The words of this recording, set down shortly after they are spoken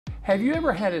Have you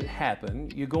ever had it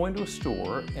happen? You go into a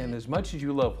store, and as much as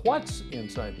you love what's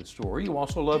inside the store, you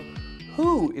also love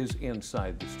who is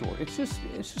inside the store. It's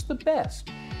just the best.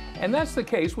 And that's the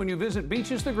case when you visit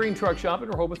Beach's The Green Truck Shop in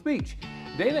Rehoboth Beach.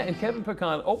 Dana and Kevin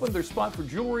Pecan opened their spot for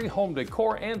jewelry, home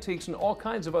decor, antiques, and all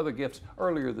kinds of other gifts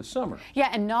earlier this summer. Yeah,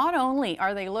 and not only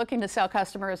are they looking to sell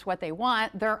customers what they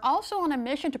want, they're also on a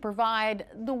mission to provide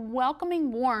the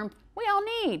welcoming warmth we all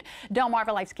need.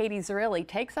 Delmarva Life's Katie Zerilli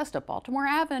takes us to Baltimore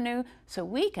Avenue so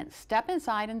we can step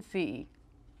inside and see.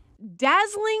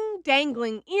 Dazzling,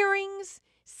 dangling earrings,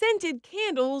 scented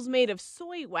candles made of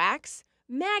soy wax,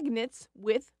 magnets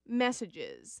with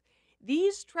messages.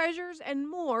 These treasures and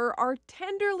more are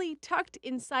tenderly tucked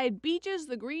inside Beach's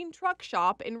The Green Truck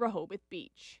Shop in Rehoboth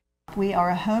Beach. We are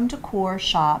a home decor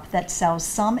shop that sells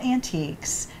some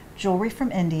antiques, jewelry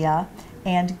from India,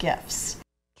 and gifts.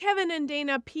 Kevin and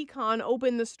Dana Pecan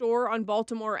opened the store on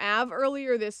Baltimore Ave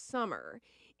earlier this summer.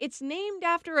 It's named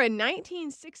after a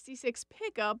 1966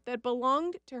 pickup that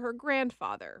belonged to her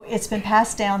grandfather. It's been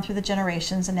passed down through the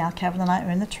generations, and now Kevin and I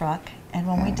own the truck. And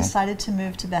when we decided to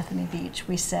move to Bethany Beach,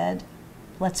 we said,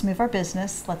 let's move our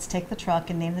business, let's take the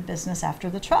truck and name the business after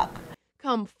the truck.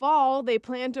 Come fall, they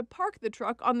plan to park the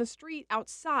truck on the street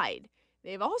outside.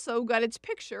 They've also got its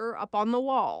picture up on the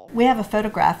wall. We have a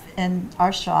photograph in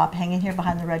our shop hanging here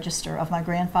behind the register of my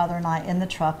grandfather and I in the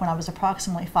truck when I was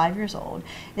approximately 5 years old.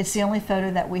 It's the only photo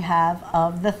that we have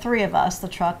of the three of us, the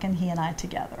truck and he and I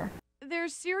together.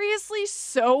 There's seriously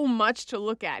so much to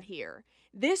look at here.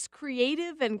 This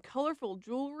creative and colorful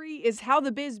jewelry is how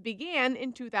the biz began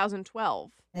in 2012.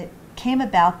 It came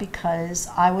about because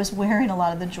I was wearing a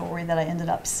lot of the jewelry that I ended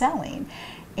up selling.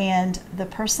 And the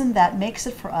person that makes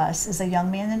it for us is a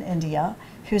young man in India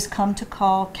who's come to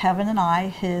call Kevin and I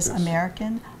his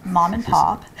American mom and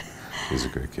pop. He's a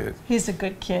good kid. He's a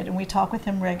good kid, and we talk with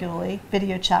him regularly,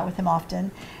 video chat with him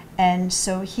often. And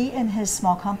so he and his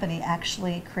small company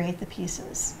actually create the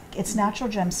pieces. It's natural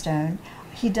gemstone.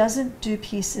 He doesn't do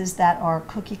pieces that are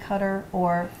cookie cutter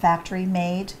or factory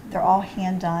made. They're all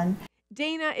hand done.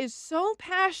 Dana is so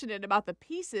passionate about the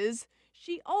pieces,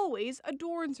 she always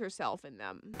adorns herself in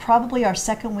them. Probably our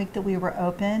second week that we were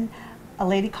open, a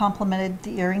lady complimented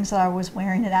the earrings that I was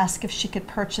wearing and asked if she could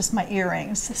purchase my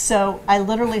earrings. So I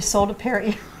literally sold a pair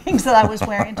of earrings that I was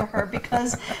wearing to her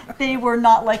because they were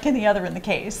not like any other in the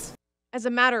case. As a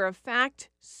matter of fact,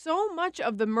 so much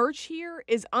of the merch here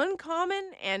is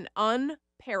uncommon and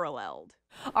unparalleled.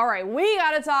 All right, we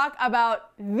gotta talk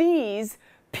about these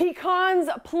Pecans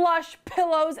plush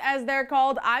pillows, as they're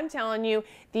called. I'm telling you,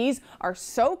 these are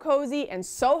so cozy and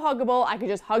so huggable. I could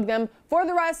just hug them for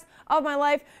the rest of my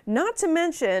life. Not to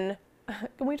mention,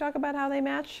 can we talk about how they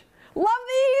match? Love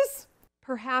these!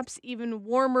 Perhaps even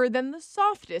warmer than the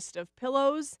softest of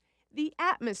pillows, the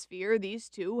atmosphere these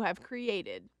two have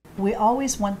created. We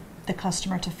always want the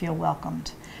customer to feel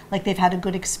welcomed, like they've had a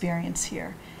good experience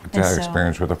here. It's an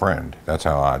experience with a friend. That's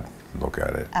how I'd look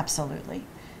at it. Absolutely.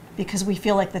 Because we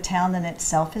feel like the town in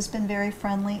itself has been very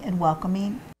friendly and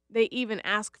welcoming. They even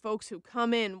ask folks who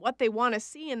come in what they want to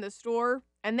see in the store,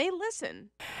 and they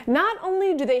listen. Not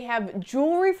only do they have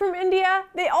jewelry from India,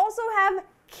 they also have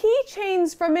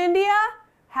keychains from India.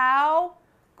 How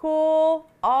cool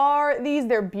are these?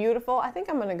 They're beautiful. I think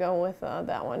I'm gonna go with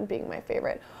that one being my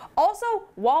favorite. Also,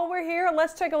 while we're here,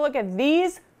 let's take a look at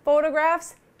these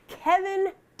photographs.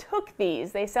 Kevin took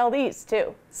these. They sell these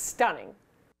too. Stunning.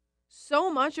 So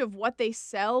much of what they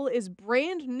sell is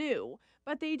brand new,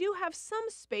 but they do have some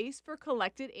space for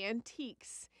collected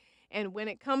antiques. And when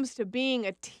it comes to being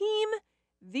a team,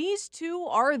 these two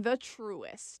are the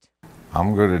truest.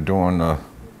 I'm good at doing the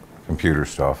computer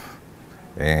stuff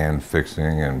and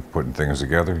fixing and putting things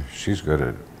together. She's good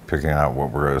at picking out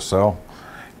what we're going to sell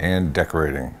and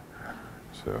decorating.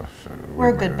 So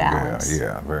we're a good balance.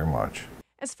 Yeah, very much.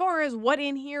 As far as what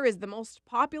in here is the most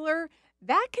popular,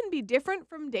 that can be different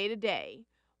from day to day.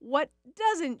 What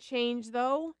doesn't change,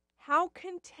 though, how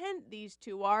content these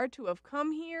two are to have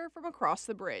come here from across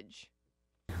the bridge.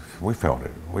 We felt it.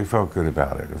 We felt good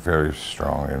about it. Very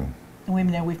strong. And we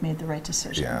know we've made the right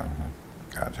decision. Yeah.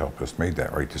 God help us, made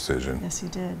that right decision. Yes, he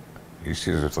did. He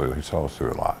saw us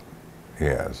through a lot. He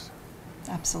has.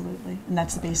 Absolutely. And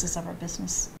that's the basis of our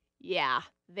business. Yeah.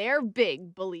 They're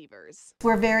big believers.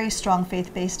 We're a very strong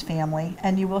faith-based family,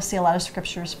 and you will see a lot of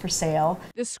scriptures for sale.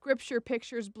 The scripture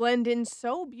pictures blend in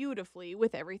so beautifully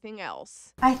with everything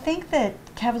else. I think that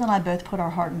Kevin and I both put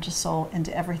our heart and soul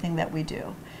into everything that we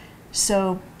do.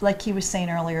 So, like he was saying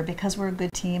earlier, because we're a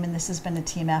good team and this has been a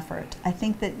team effort, I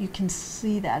think that you can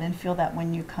see that and feel that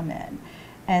when you come in.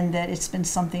 and that it's been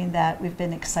something that we've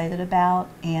been excited about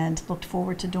and looked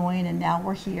forward to doing, and now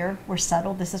we're here, we're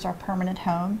settled, this is our permanent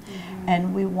home,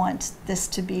 and we want this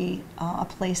to be a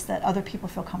place that other people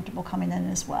feel comfortable coming in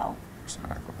as well.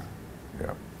 Exactly.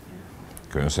 Yep.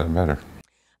 Couldn't have said better.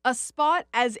 A spot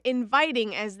as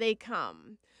inviting as they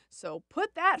come. So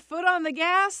put that foot on the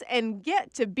gas and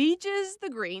get to Beach's The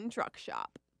Green Truck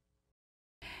Shop.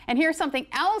 And here's something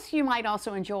else you might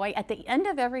also enjoy. At the end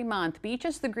of every month,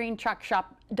 Beach's The Green Truck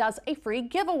Shop does a free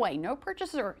giveaway. No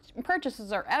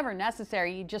purchases are ever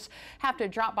necessary. You just have to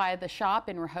drop by the shop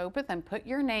in Rehoboth and put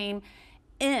your name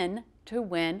in to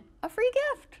win a free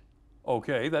gift.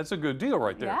 Okay, that's a good deal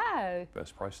right there. Yeah.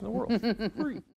 Best price in the world. Free.